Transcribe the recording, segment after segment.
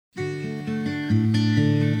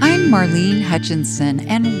Marlene Hutchinson,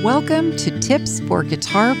 and welcome to Tips for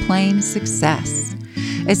Guitar Playing Success.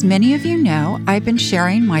 As many of you know, I've been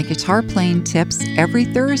sharing my guitar playing tips every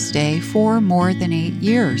Thursday for more than 8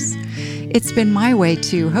 years. It's been my way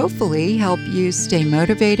to hopefully help you stay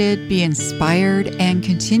motivated, be inspired, and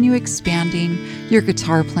continue expanding your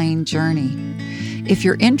guitar playing journey. If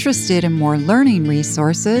you're interested in more learning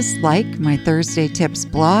resources like my Thursday Tips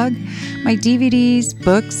blog, my DVDs,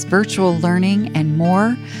 books, virtual learning, and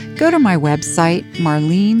more, go to my website,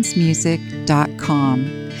 marlenesmusic.com.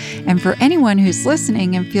 And for anyone who's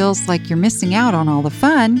listening and feels like you're missing out on all the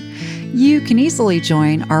fun, you can easily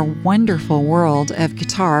join our wonderful world of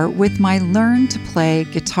guitar with my Learn to Play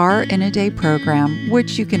Guitar in a Day program,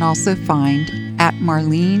 which you can also find at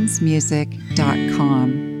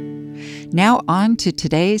marlenesmusic.com. Now on to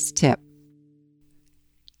today's tip.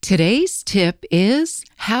 Today's tip is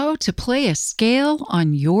how to play a scale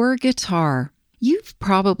on your guitar. You've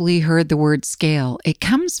probably heard the word scale. It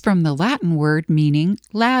comes from the Latin word meaning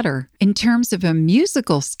ladder. In terms of a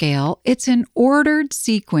musical scale, it's an ordered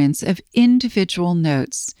sequence of individual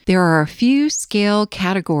notes. There are a few scale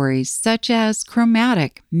categories such as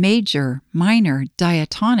chromatic, major, minor,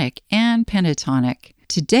 diatonic, and pentatonic.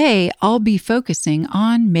 Today, I'll be focusing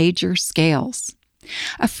on major scales.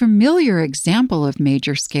 A familiar example of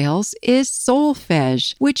major scales is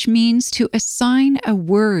solfege, which means to assign a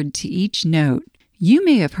word to each note. You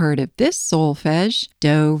may have heard of this solfege,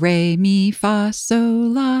 do, re, mi, fa, sol,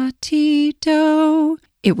 la, ti, do.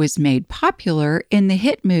 It was made popular in the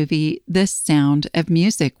hit movie The Sound of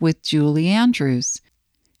Music with Julie Andrews.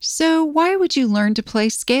 So why would you learn to play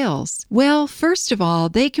scales? Well, first of all,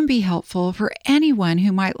 they can be helpful for anyone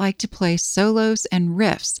who might like to play solos and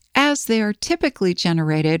riffs, as they are typically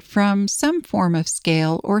generated from some form of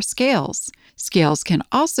scale or scales. Scales can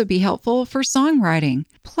also be helpful for songwriting.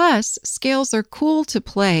 Plus, scales are cool to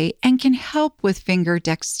play and can help with finger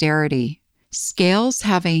dexterity. Scales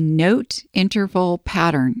have a note interval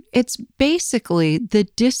pattern. It's basically the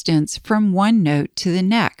distance from one note to the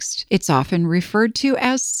next. It's often referred to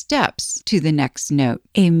as steps to the next note.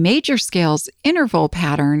 A major scale's interval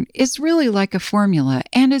pattern is really like a formula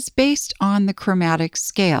and is based on the chromatic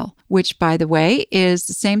scale, which, by the way, is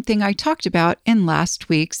the same thing I talked about in last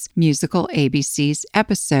week's Musical ABCs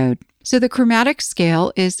episode. So the chromatic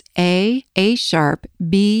scale is A, A sharp,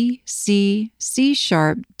 B, C, C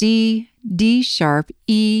sharp, D, D sharp,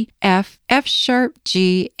 E, F, F sharp,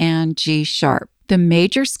 G, and G sharp. The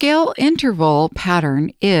major scale interval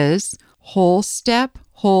pattern is whole step,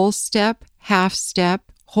 half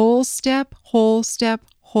step, whole step, whole step,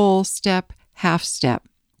 whole step, half step.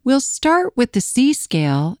 We'll start with the C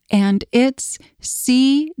scale, and it's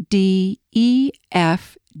C, D, E,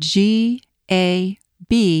 F, G, A,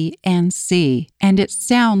 B, and C, and it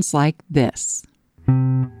sounds like this.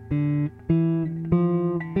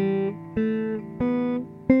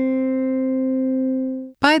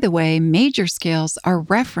 By the way, major scales are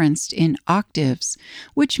referenced in octaves,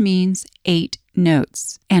 which means 8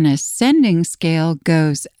 notes. An ascending scale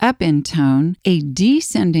goes up in tone. A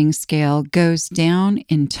descending scale goes down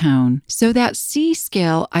in tone. So that C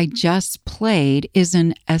scale I just played is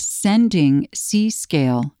an ascending C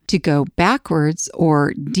scale. To go backwards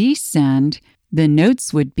or descend, the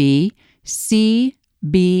notes would be C,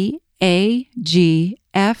 B, A, G,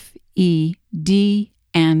 F, E, D,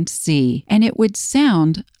 and C, and it would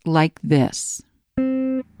sound like this.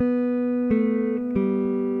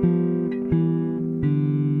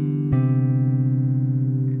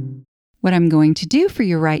 What I'm going to do for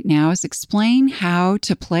you right now is explain how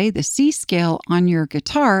to play the C scale on your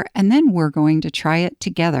guitar, and then we're going to try it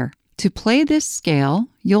together. To play this scale,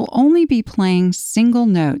 you'll only be playing single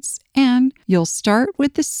notes, and you'll start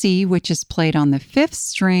with the C, which is played on the 5th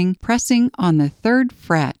string, pressing on the 3rd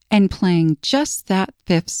fret, and playing just that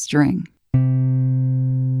 5th string.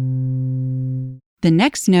 The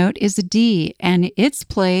next note is a D, and it's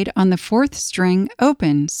played on the 4th string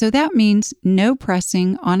open, so that means no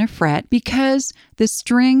pressing on a fret because the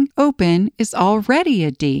string open is already a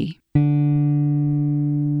D.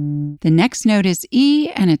 The next note is E,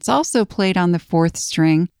 and it's also played on the 4th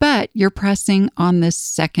string, but you're pressing on the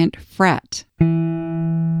 2nd fret.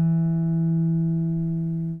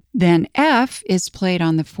 Then F is played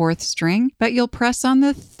on the 4th string, but you'll press on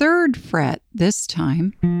the 3rd fret this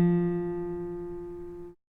time.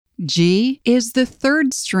 G is the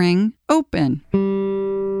 3rd string open.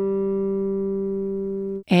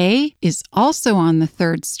 A is also on the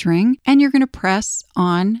 3rd string, and you're going to press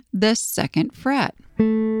on the 2nd fret.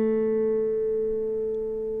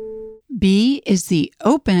 B is the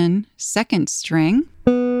open 2nd string.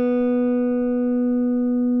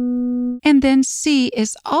 And then C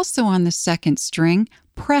is also on the second string,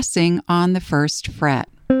 pressing on the first fret.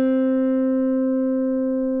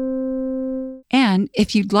 And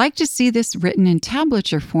if you'd like to see this written in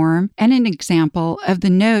tablature form and an example of the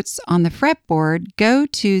notes on the fretboard, go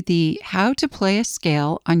to the How to Play a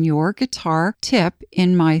Scale on Your Guitar tip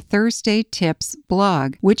in my Thursday Tips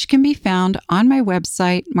blog, which can be found on my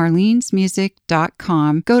website,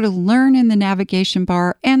 marlenesmusic.com. Go to Learn in the navigation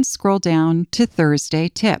bar and scroll down to Thursday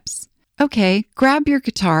Tips. Okay, grab your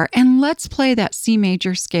guitar and let's play that C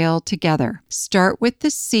major scale together. Start with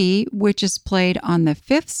the C, which is played on the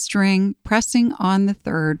 5th string, pressing on the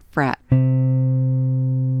 3rd fret.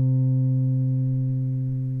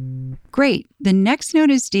 Great. The next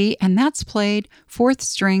note is D, and that's played 4th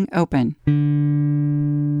string open.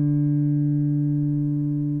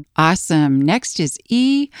 Awesome. Next is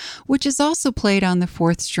E, which is also played on the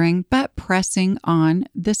 4th string, but pressing on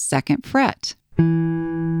the 2nd fret.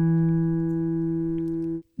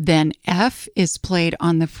 Then F is played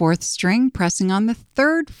on the 4th string, pressing on the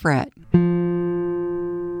 3rd fret.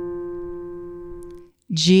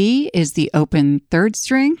 G is the open 3rd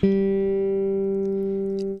string.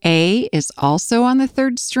 A is also on the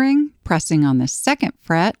 3rd string, pressing on the 2nd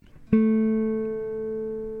fret.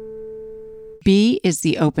 B is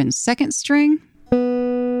the open 2nd string.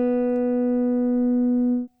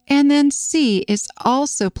 And then C is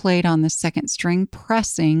also played on the 2nd string,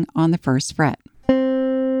 pressing on the 1st fret.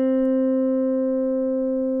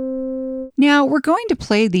 Now, we're going to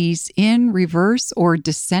play these in reverse or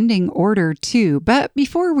descending order too, but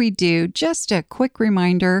before we do, just a quick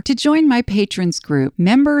reminder to join my patrons group.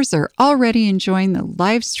 Members are already enjoying the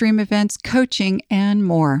live stream events, coaching, and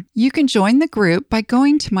more. You can join the group by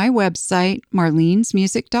going to my website,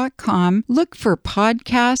 marlenesmusic.com, look for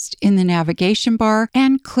podcast in the navigation bar,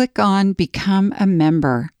 and click on Become a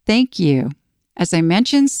Member. Thank you. As I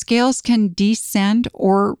mentioned, scales can descend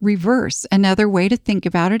or reverse. Another way to think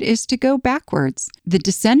about it is to go backwards. The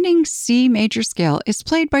descending C major scale is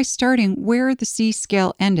played by starting where the C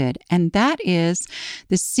scale ended, and that is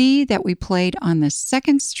the C that we played on the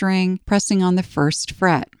 2nd string, pressing on the 1st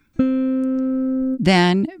fret.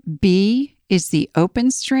 Then B is the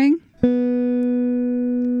open string.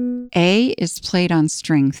 A is played on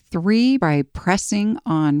string 3 by pressing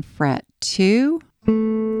on fret 2.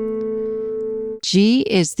 G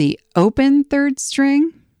is the open 3rd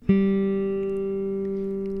string.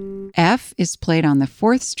 F is played on the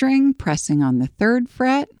 4th string, pressing on the 3rd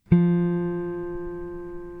fret.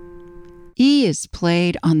 E is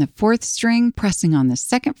played on the 4th string, pressing on the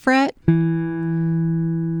 2nd fret.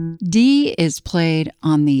 D is played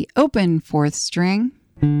on the open 4th string.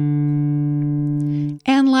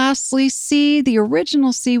 And lastly, C, the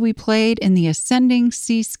original C we played in the ascending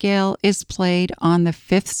C scale, is played on the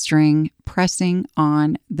 5th string, pressing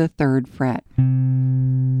on the 3rd fret.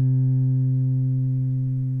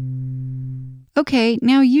 Okay,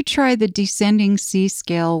 now you try the descending C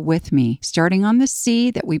scale with me, starting on the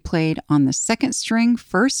C that we played on the 2nd string,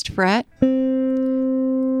 1st fret,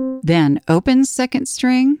 then open 2nd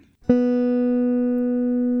string,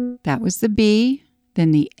 that was the B.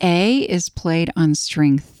 Then the A is played on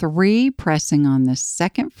string 3, pressing on the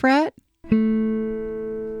 2nd fret.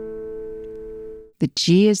 The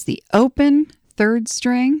G is the open 3rd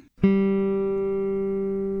string.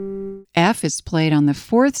 F is played on the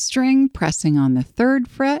 4th string, pressing on the 3rd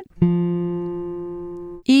fret.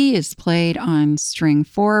 E is played on string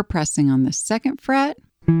 4, pressing on the 2nd fret.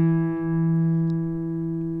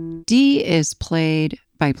 D is played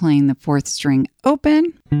by playing the 4th string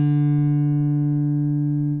open.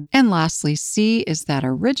 And lastly, C is that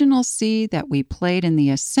original C that we played in the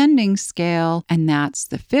ascending scale, and that's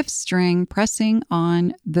the 5th string pressing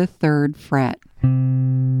on the 3rd fret.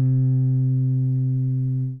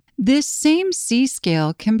 This same C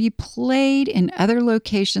scale can be played in other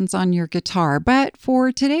locations on your guitar, but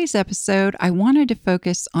for today's episode, I wanted to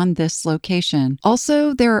focus on this location.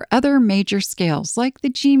 Also, there are other major scales like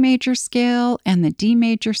the G major scale and the D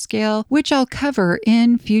major scale, which I'll cover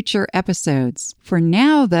in future episodes. For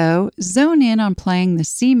now, though, zone in on playing the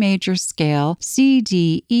C major scale, C,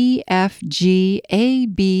 D, E, F, G, A,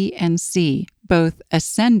 B, and C, both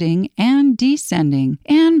ascending and descending.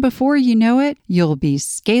 And before you know it, you'll be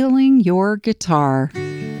scaling your guitar.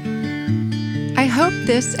 I hope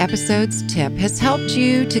this episode's tip has helped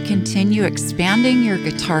you to continue expanding your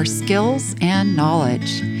guitar skills and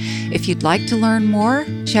knowledge. If you'd like to learn more,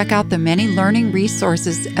 check out the many learning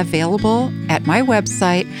resources available at my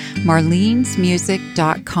website,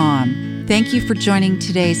 marlenesmusic.com. Thank you for joining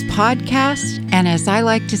today's podcast, and as I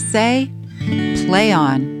like to say, play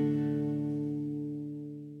on.